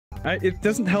It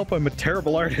doesn't help. I'm a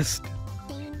terrible artist.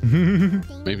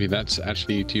 Maybe that's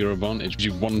actually to your advantage.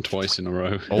 You've won twice in a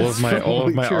row. All of my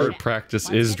true. art practice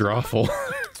is Drawful.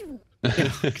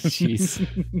 Jeez.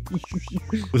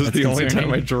 This is the only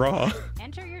time I draw.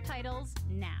 Enter your titles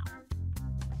now.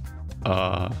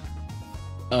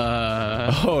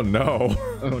 Oh no.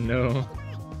 Oh no.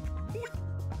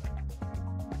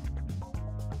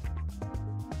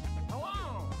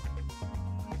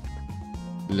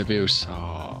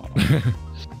 Leviosa.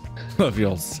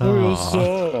 Leviosa.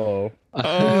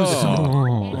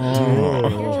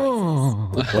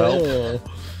 Well,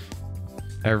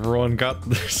 everyone got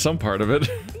some part of it.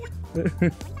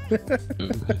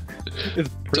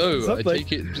 So, I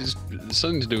take it it's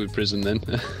something to do with prison then.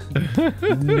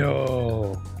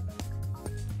 No.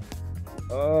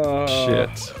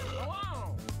 Shit.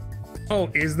 Oh,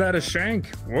 is that a shank?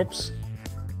 Whoops.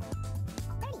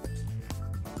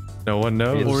 No one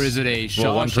knows. Or is it a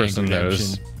Well, one Shawshank person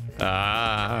knows. Redemption?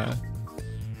 Ah.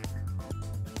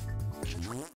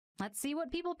 Let's see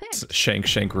what people pick. Shank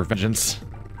Revengeance.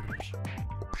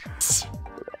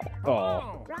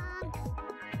 Oh.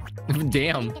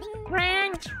 Damn.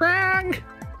 Wrong.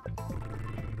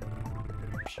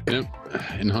 Yep.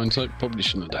 In hindsight, probably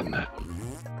shouldn't have done that.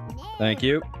 Thank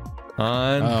you.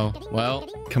 On. Oh, well.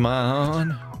 Come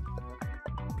on.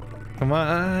 Come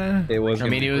on. It was. I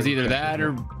mean, it was either that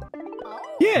or...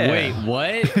 Yeah. Wait,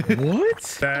 what? What?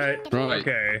 That Right.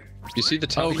 Okay. You see the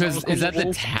tally? Oh, because is that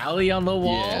the tally on the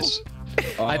wall? Yes.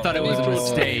 I thought it was a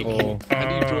mistake. How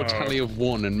do you draw a tally of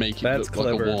 1 and make it That's look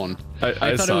clever. like a 1?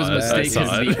 I thought it was a mistake I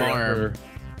saw because it. the arm.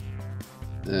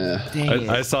 Dang it.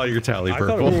 I saw your tally, I thought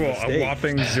it Purple. was Ooh, a mistake.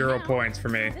 whopping 0 points for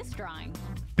me. This drawing.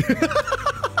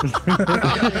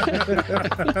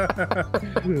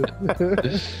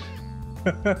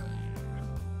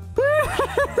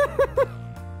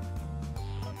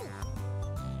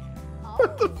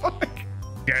 What the fuck?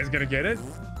 You guys gonna get it?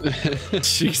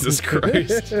 Jesus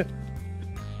Christ.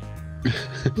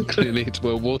 Clearly, it's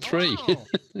World War 3.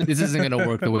 This isn't gonna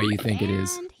work the way you think it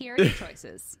is. And here are your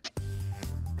choices.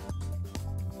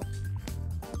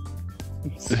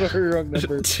 Sorry, wrong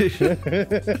number.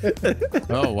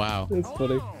 Oh wow. That's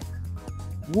funny.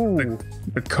 Woo.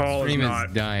 The call is Stream is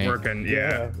not dying. working.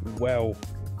 Yeah. Wow.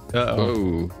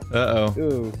 Uh-oh. Oh. Uh-oh.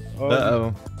 Ooh.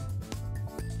 Uh-oh.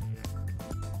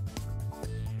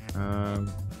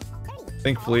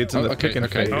 Thankfully, it's in the pick and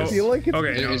okay. phase. I feel like it's Okay,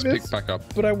 It is this, picked back up.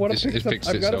 but I want to It pick. fixed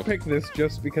I've got to itself. pick this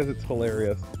just because it's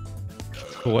hilarious.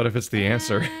 What if it's the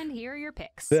answer? And here are your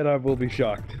picks. Then I will be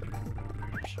shocked.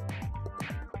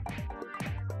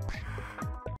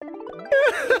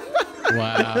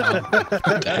 Wow.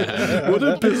 What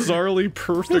a bizarrely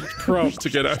perfect prompt to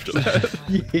get after that.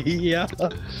 Yeah.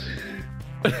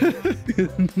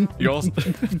 You also...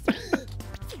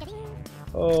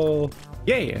 Oh.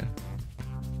 Yeah.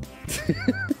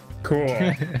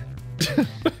 Cool.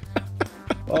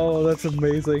 Oh, that's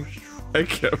amazing. I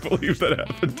can't believe that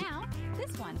happened. And now,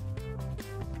 this one.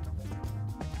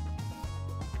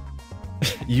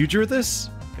 You drew this?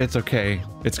 It's okay.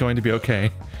 It's going to be okay.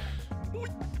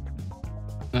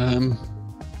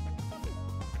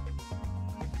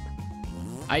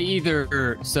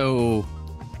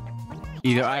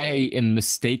 Either I am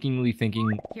mistakenly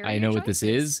thinking Here are I your know what this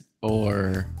is,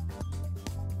 or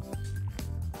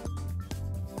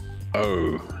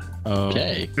Oh.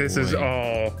 Okay. This is boy.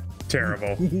 all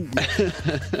terrible.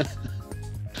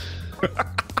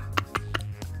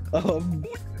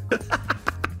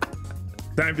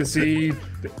 Time to see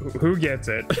who gets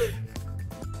it.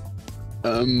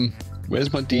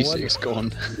 Where's my D6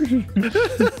 gone?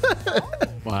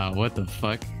 Wow, what the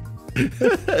fuck?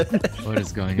 What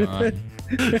is going on?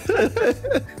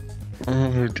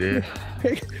 Oh dear.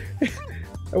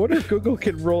 I wonder if Google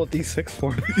can roll a d6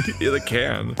 for me. Yeah, they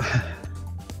can.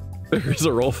 There is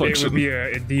a roll It function. would be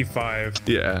a D5.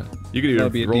 Yeah. You can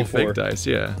That'd be even a roll D4. fake dice,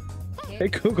 yeah. Hey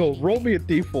Google, roll me a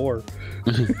d4.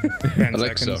 10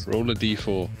 Alexa, seconds. roll a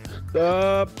D4.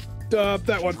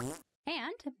 That one.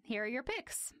 And here are your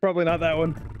picks. Probably not that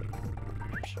one.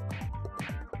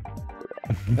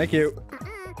 Thank you.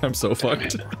 I'm so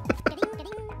fucked.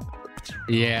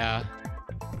 Yeah.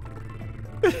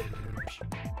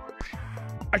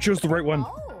 I chose the right one.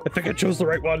 Oh. I think I chose the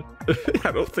right one.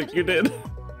 I don't think you did.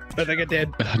 I think I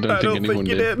did. I don't I think don't anyone think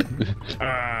you did. did.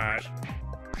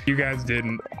 You guys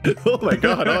didn't. Oh my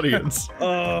god, audience.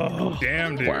 Oh,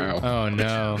 Damn, dude. Wow. Oh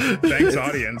no. Thanks,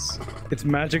 audience. it's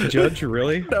Magic Judge,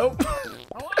 really? Nope.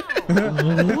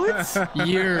 What?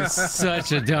 You're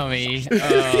such a dummy.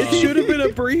 It should have been a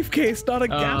briefcase, not a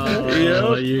gavel.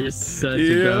 Oh, Yep. you're such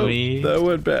a dummy. That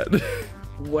went bad.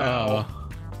 Wow.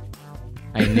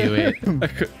 I knew it. I,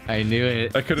 could, I knew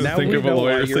it. I couldn't Now think we of a know why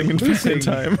lawyer you're thing in losing.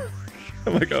 time.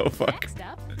 I'm like, oh fuck. Next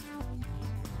up,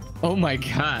 Oh my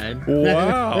god.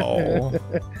 Wow.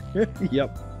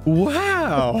 Yep.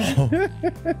 Wow.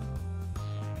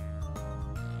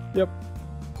 Yep.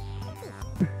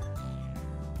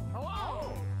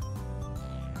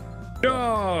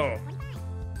 No.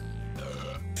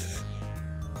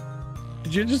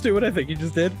 Did you just do what I think you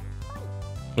just did?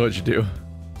 What'd you do?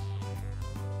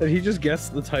 Did he just guess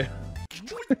the title?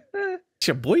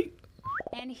 Yeah, boy.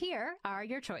 and here are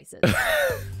your choices.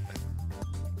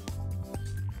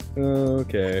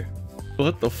 Okay.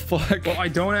 What the fuck? Well, I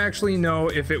don't actually know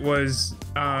if it was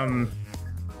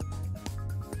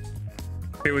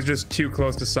just too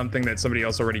close to something that somebody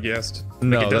else already guessed.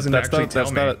 No, Like, it doesn't actually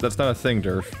tell me. that's not a thing,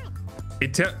 Durf.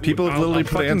 People have I'll literally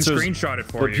put fucking answers. screenshot it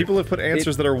for But you. people have put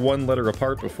answers that are one letter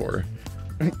apart before.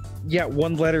 Yeah,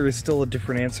 one letter is still a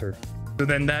different answer. So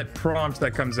then that prompt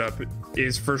that comes up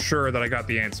is for sure that I got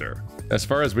the answer, As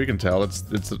far as we can tell, that's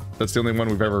the only one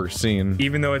we've ever seen.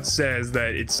 even though it says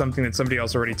that it's something that somebody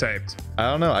else already typed. I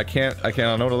don't know. I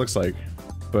don't know what it looks like,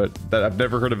 but I've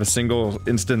never heard of a single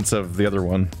instance of the other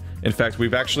one. In fact,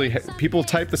 we've actually people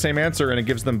type the same answer and it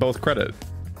gives them both credit.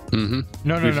 No,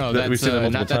 We've that's seen it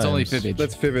multiple that's only times. Fibbage.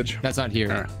 That's Fibbage. That's not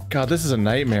here. God, this is a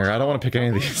nightmare. I don't want to pick any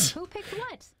of these. Who picked what?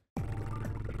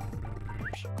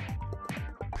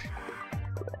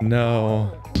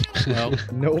 No. Well,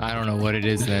 Nope. I don't know what it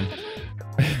is then.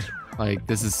 Like,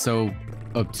 this is so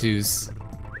obtuse.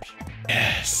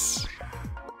 Yes.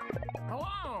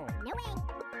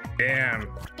 Damn,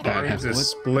 volumes is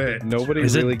split. Nobody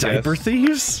Is really it diaper guessed.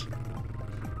 thieves?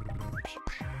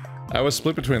 I was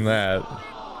split between that.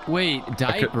 Wait,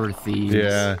 diaper thieves.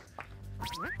 Yeah.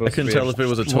 I couldn't tell if it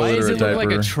was a Why toilet does or a it look diaper.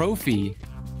 like a trophy?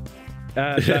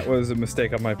 That was a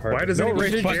mistake on my part. Why does No,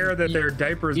 anybody Rich, care that their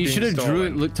diapers You being should have drew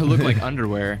stolen? it to look like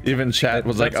underwear. Even chat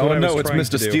was like, That's "Oh what I no, was it's trying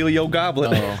Mr. to do. Steelio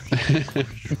Goblet." Oh.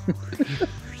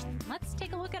 Let's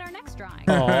take a look at our next drawing.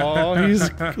 Oh, he's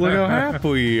look how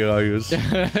happy he is.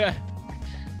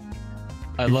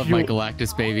 I love my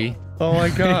Galactus baby. Oh my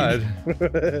god.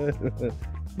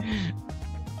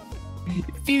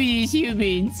 Furious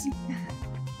humans.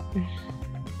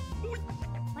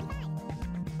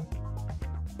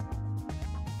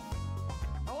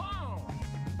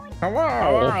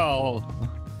 Hello. Oh.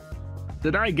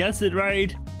 Did I guess it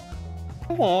right?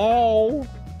 Hello.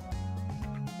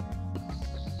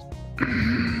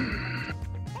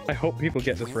 I hope people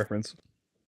get this reference.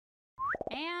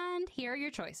 And here are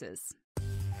your choices.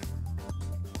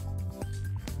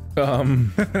 Well,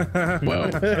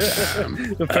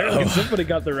 Apparently somebody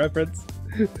got the reference.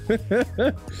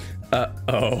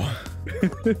 Oh.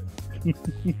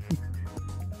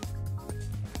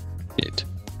 it.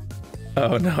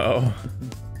 Oh no.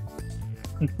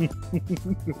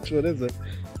 Which one is it?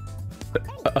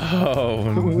 Oh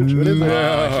Which one is it?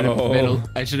 no.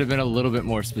 I should have been a little bit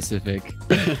more specific.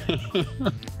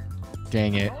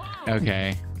 Dang it.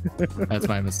 Okay. That's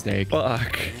my mistake.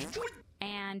 Fuck.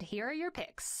 And here are your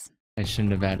picks. I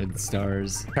shouldn't have added the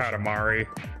stars. Katamari.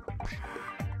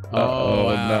 Oh,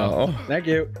 wow. no. Thank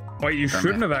you. Wait, you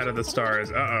shouldn't have added the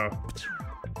stars. Uh-oh.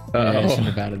 Yeah, I shouldn't Oh.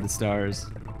 have added the stars.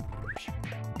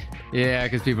 Yeah,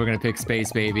 because people are gonna pick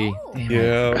Space Baby. Damn it.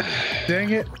 Yeah. Dang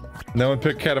it. No one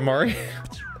picked Katamari.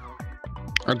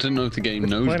 I don't know if the game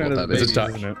knows Planet what of that the is.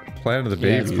 Babies, isn't it? Planet of the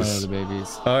Yeah, it's Babies. Planet of the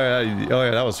Babies. Oh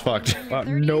yeah, that was fucked. Wow,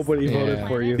 nobody voted Yeah.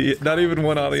 for you. Yeah, not even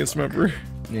one audience member.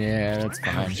 Yeah, that's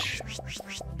fine.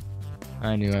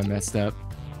 I knew I messed up.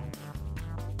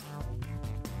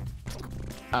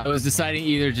 I was deciding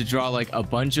either to draw like a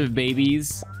bunch of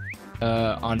babies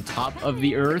on top of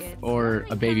the Earth or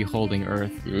a baby holding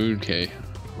Earth. Okay.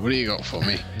 What do you got for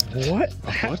me? What?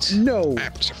 What? No.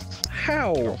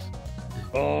 How?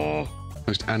 Oh.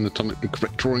 Most anatomically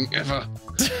correct drawing ever.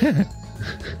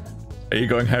 Are you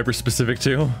going hyper specific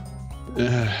too?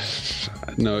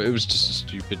 No, it was just a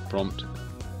stupid prompt.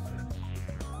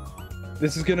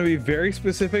 This is going to be very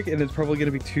specific, and it's probably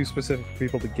going to be too specific for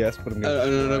people to guess, but I'm going I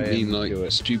to don't mean do like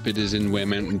it. stupid as in where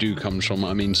Mountain Dew comes from.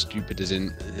 I mean stupid as in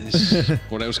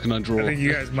what else can I I draw? think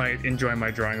you guys might enjoy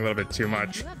my drawing a little bit too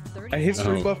much. You have 30 A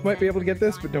history Oh. buff might be able to get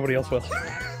this, but nobody else will.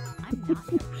 I'm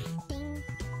not.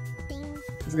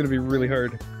 It's going to be really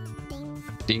hard.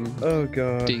 Ding, Oh,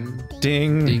 God. ding,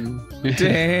 Ding. ding,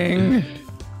 Ding.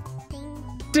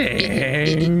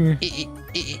 Ding.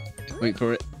 Wait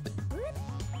for it.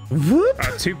 Whoop.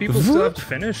 Two people still have to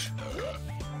finish.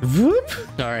 Whoop.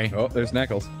 Sorry. Oh, there's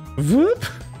Knuckles. Whoop.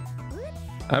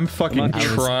 I'm fucking Come on.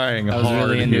 trying I was hard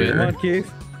really into it. here. Come on,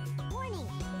 Keith.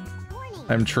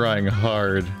 I'm trying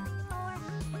hard.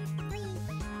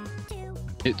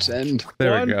 It's end.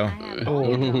 There One. we go. I have Oh. all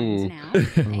the ones now.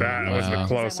 That was the Wow.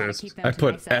 closest. Keep them I to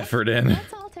put myself. effort in.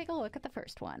 Let's all take a look at the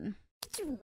first one.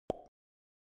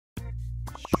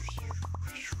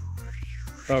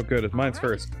 Oh, good. Mine's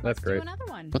first. That's Let's do great. another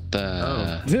one. What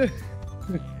the?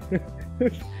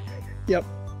 Yep.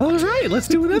 All right, let's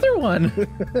do another one.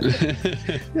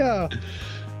 Yeah.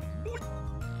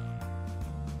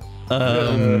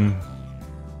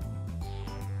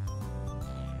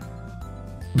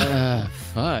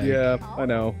 Fuck. Yeah, I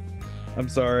know. I'm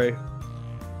sorry.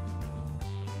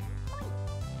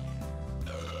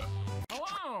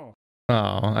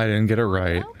 Oh, I didn't get it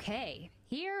right. Okay,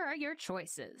 here are your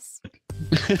choices.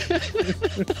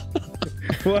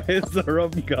 Why is the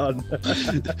rum gone?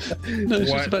 No, it's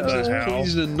What just about the to hell?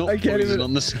 poison and not I can't poison even-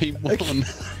 on the same I one.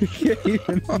 can't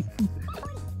even.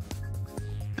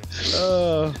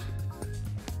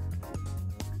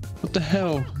 What the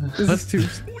hell? This is too.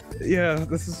 Yeah,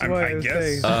 this is why I was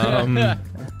guess. saying.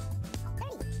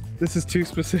 This is too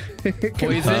specific.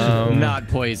 Poison, not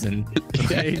poison.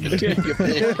 Okay? Okay.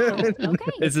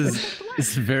 This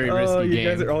is a very risky Oh, you game.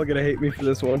 guys are all gonna hate me for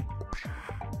this one.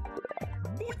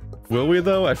 Will we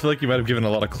though? I feel like you might have given a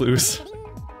lot of clues.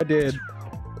 I did.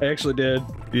 I actually did.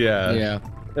 Yeah. Yeah.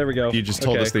 There we go. You just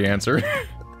told Okay. us the answer.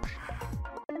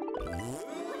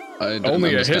 I don't Only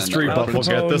a understand history that. buff will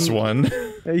get this one.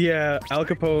 Yeah, Al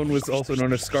Capone was also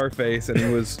known as Scarface, and he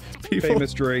was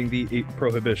famous during the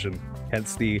Prohibition.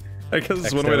 Hence the. I guess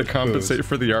it's one way to Extra compensate booze.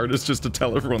 for the art is just to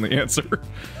tell everyone the answer.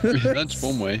 That's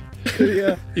one way.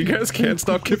 Yeah. You guys can't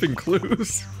stop giving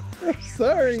clues.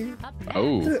 Sorry.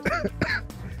 Oh,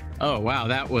 Oh wow,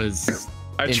 that was.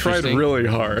 I tried Interesting. really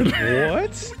hard.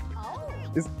 What?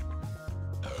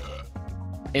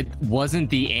 It wasn't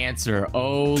the answer.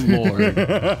 Oh lord.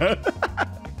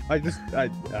 I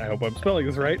hope I'm spelling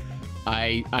this right.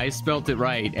 I spelt it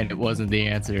right and it wasn't the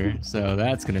answer, so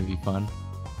that's gonna be fun.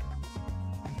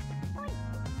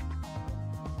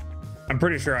 I'm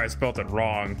pretty sure I spelled it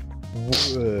wrong.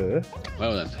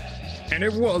 well then. And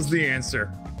it was the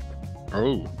answer.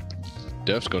 Oh,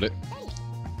 Durf's got it.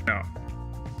 No.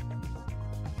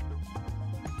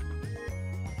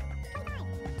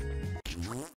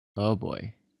 Oh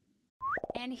boy.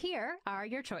 And here are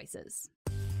your choices.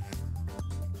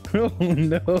 Oh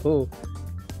no.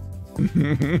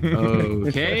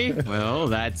 Okay, well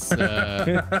that's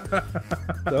So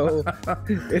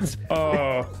it's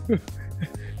Oh,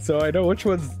 so I know which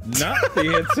one's not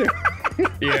the answer.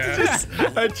 yeah.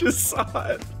 I just saw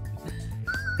it.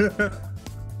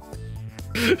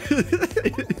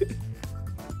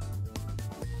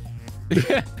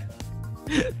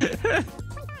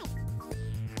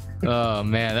 oh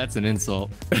man, that's an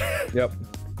insult. Yep.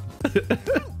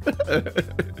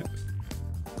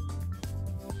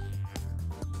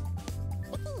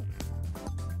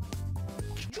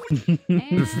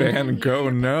 And Van Gogh,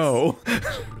 no.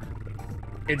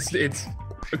 It's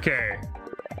okay.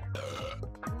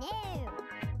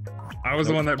 I was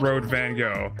the one that wrote Van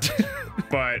Gogh,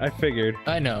 but I figured.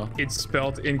 I know. it's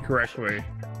spelled incorrectly.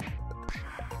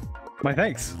 My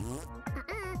thanks.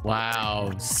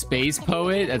 Wow, space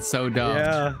poet? That's so dumb.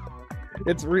 Yeah.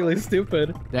 It's really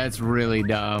stupid. That's really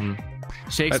dumb.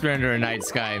 Shakespeare Under a Night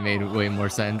Sky made way more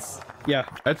sense. Yeah.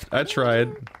 I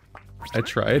tried. I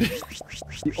tried.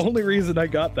 The only reason I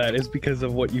got that is because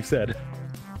of what you said.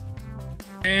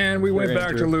 And we went Very back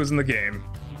to true. losing the game.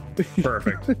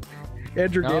 Perfect.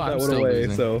 Andrew No, gave I'm that one still away,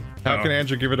 losing. so How Oh. can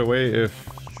Andrew give it away if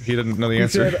he didn't know the he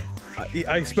answer? said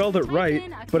I spelled it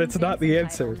right, but it's not the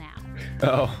answer.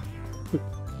 Oh.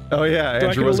 Oh yeah, So I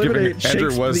Andrew can was giving. eliminate Andrew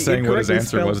Shakespeare- was the saying what his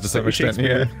incorrectly answer was to some spelled extent.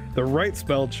 Shakespeare, Yeah. The right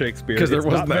spelled Shakespeare. Because there It's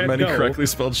wasn't not that Van many Gogh. correctly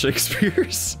spelled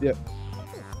Shakespeare's. Yep.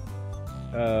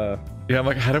 Yeah, I'm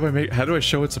like, how do I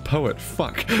show it's a poet?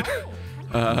 Fuck.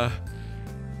 Time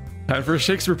for a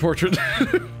Shakespeare portrait.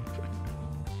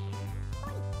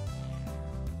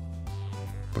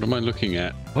 What am I looking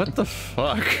at? What the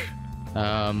fuck?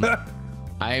 I'm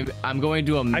going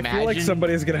to I imagine feel like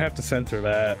somebody's gonna have to censor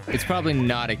that. it's probably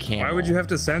not a camel. Why would you have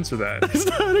to censor that? It's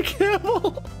not a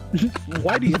camel.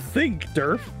 Why do you think,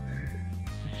 Durf?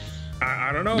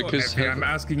 I don't know. Because I'm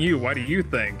asking you. Why do you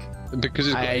think? Because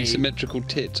it's got I- asymmetrical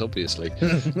tits, obviously.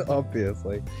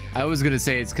 Obviously. I was gonna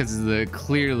say it's because of the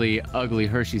clearly ugly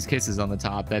Hershey's Kisses on the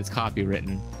top that's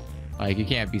copywritten. Like you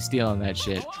can't be stealing that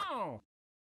shit.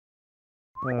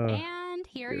 And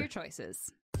here are your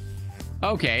choices.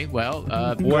 Okay, well,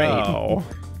 great. Wow.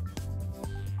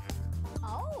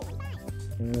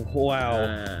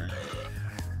 Wow.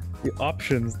 The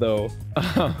options, though.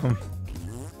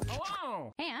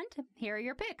 And here are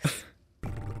your picks.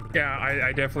 Yeah,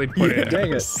 I definitely put in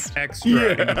Dang it. extra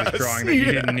into this drawing that you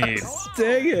didn't need.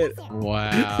 Dang it.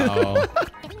 Wow.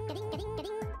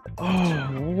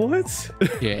 Oh, what?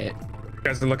 Shit. You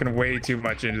guys are looking way too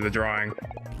much into the drawing.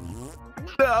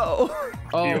 No.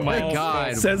 Oh You my also-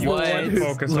 god. Says the what? one who's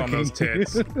Focus on those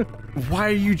tits. Why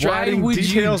are you Why adding would you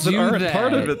details that do aren't that?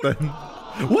 part of it then?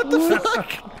 What the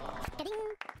fuck?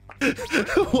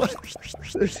 What?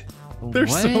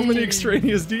 There's so What? many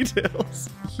extraneous details.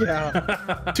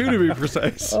 Yeah. 2 to be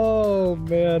precise. Oh,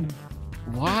 man.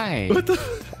 Why? What the?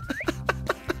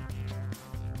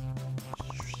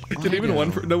 Did even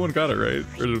one? No one got it right,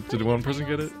 or did one person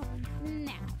get it?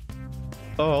 Now.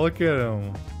 Oh, look at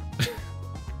him.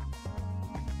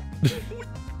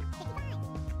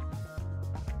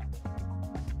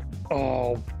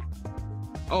 Oh.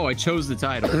 Oh, I chose the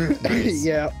title. Nice.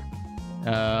 Yeah.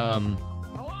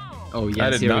 Oh yes, I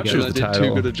did here not we choose go. I the did title.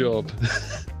 too good a job.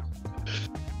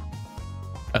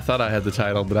 I thought I had the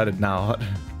title, but I did not.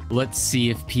 Let's see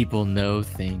if people know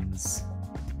things.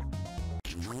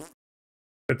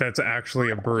 But that's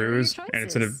actually a bruise, and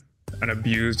it's an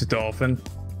abused dolphin.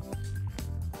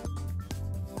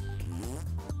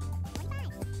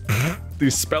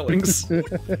 These spellings.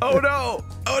 Oh no!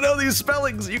 Oh no! These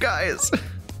spellings, you guys.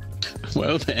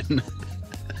 Well then.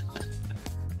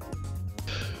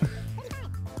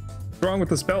 What's wrong with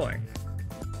the spelling?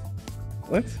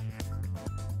 What?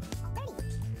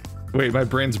 Wait, my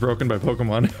brain's broken by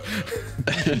Pokemon.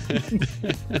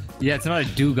 Yeah, it's not a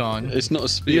dugong. It's not a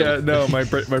spiel. Yeah, no, my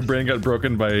brain got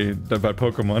broken by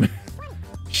Pokemon.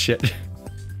 Shit.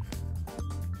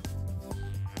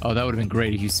 Oh, that would have been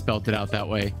great if you spelt it out that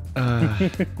way.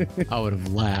 I would have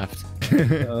laughed.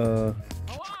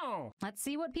 Let's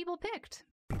see what people picked.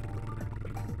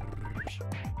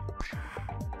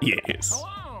 Yes.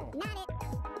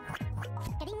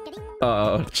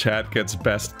 Chat gets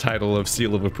best title of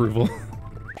seal of approval.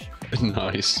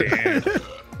 Nice. Damn.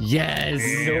 Yes.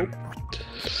 Nope.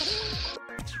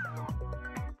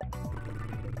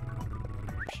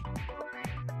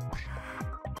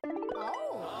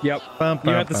 Yep.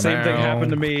 You had the same thing happen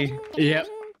to me. Yep.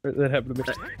 That happened to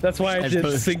me. That's why I As did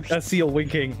opposed- a seal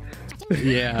winking.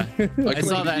 Yeah. I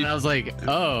saw that and completely- I was like,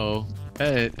 oh,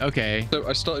 okay. So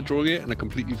I started drawing it and I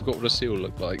completely forgot what a seal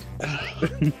looked like.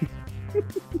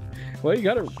 Well, you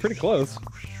got it pretty close.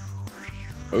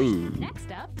 Oh. Next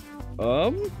up.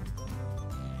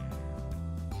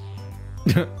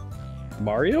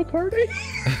 Mario Party?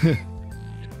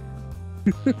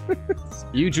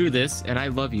 You drew this and I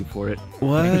love you for it.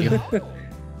 What? Thank you.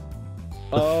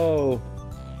 Oh.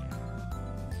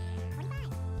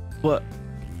 What?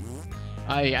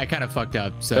 I kind of fucked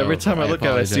up. So Every time I look at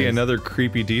it, I see apologize. another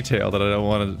creepy detail that I don't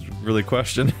want to really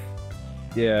question.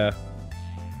 Yeah.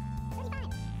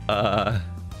 I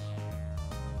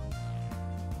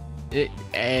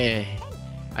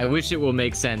wish it will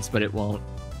make sense, but it won't.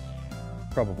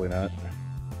 Probably not.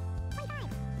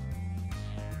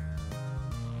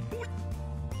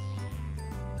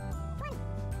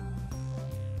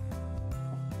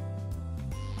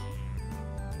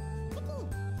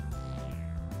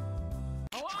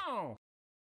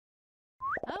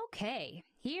 Okay,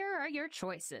 here are your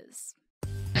choices.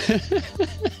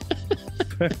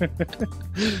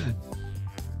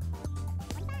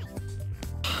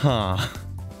 Huh.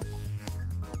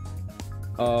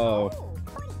 Oh.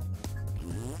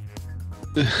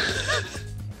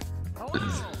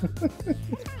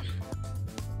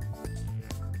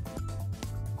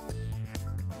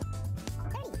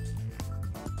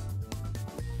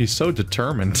 He's so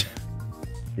determined.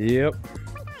 Yep.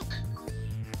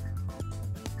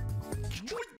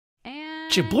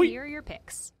 And Jaboy. here are your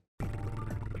picks.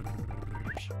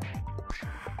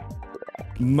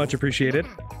 Much appreciated.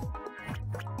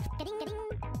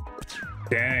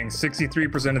 Dang,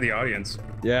 63% of the audience.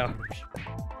 Yeah.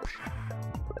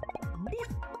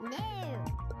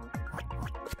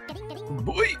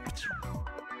 Boy.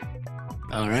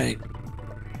 All right.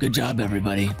 Good job,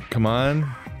 everybody. Come on.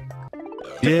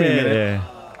 me a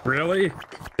Yeah. Really?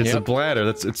 It's a Yep. bladder.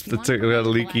 It's got a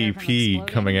leaky pee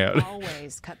coming out.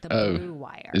 Always cut the Oh, blue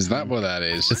wire. Is that what that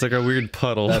is? It's like a weird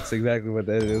puddle. That's exactly what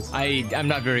that is. I'm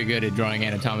not very good at drawing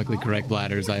anatomically correct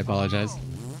bladders. I apologize.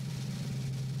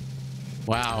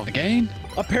 Wow. Again?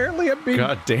 Apparently I'm being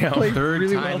God damn. played Third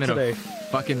really time well in today. a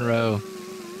fucking row.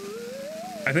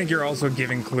 I think you're also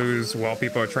giving clues while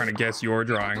people are trying to guess your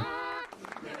drawing.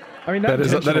 I mean, not That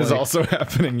is intentionally. also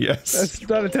happening. Yes. That's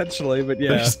not intentionally, but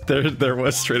yeah. There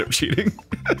was straight up cheating.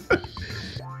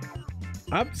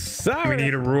 I'm sorry. We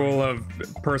need a rule of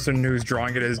person who's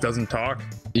drawing it doesn't talk.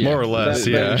 Yeah. More or less,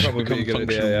 That would yeah. probably be a good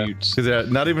idea, yeah. Mutes. Because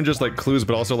yeah, not even just like clues,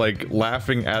 but also like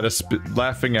laughing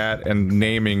at and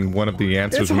naming one of the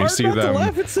answers It's when we hard see not to them.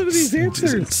 laugh at some of these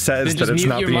answers. It says Then that just it's mute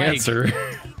not your the mic. answer.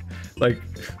 Like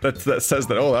that says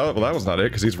that, oh, that was not it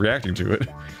because he's reacting to it.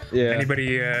 Yeah. Anybody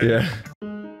Yeah.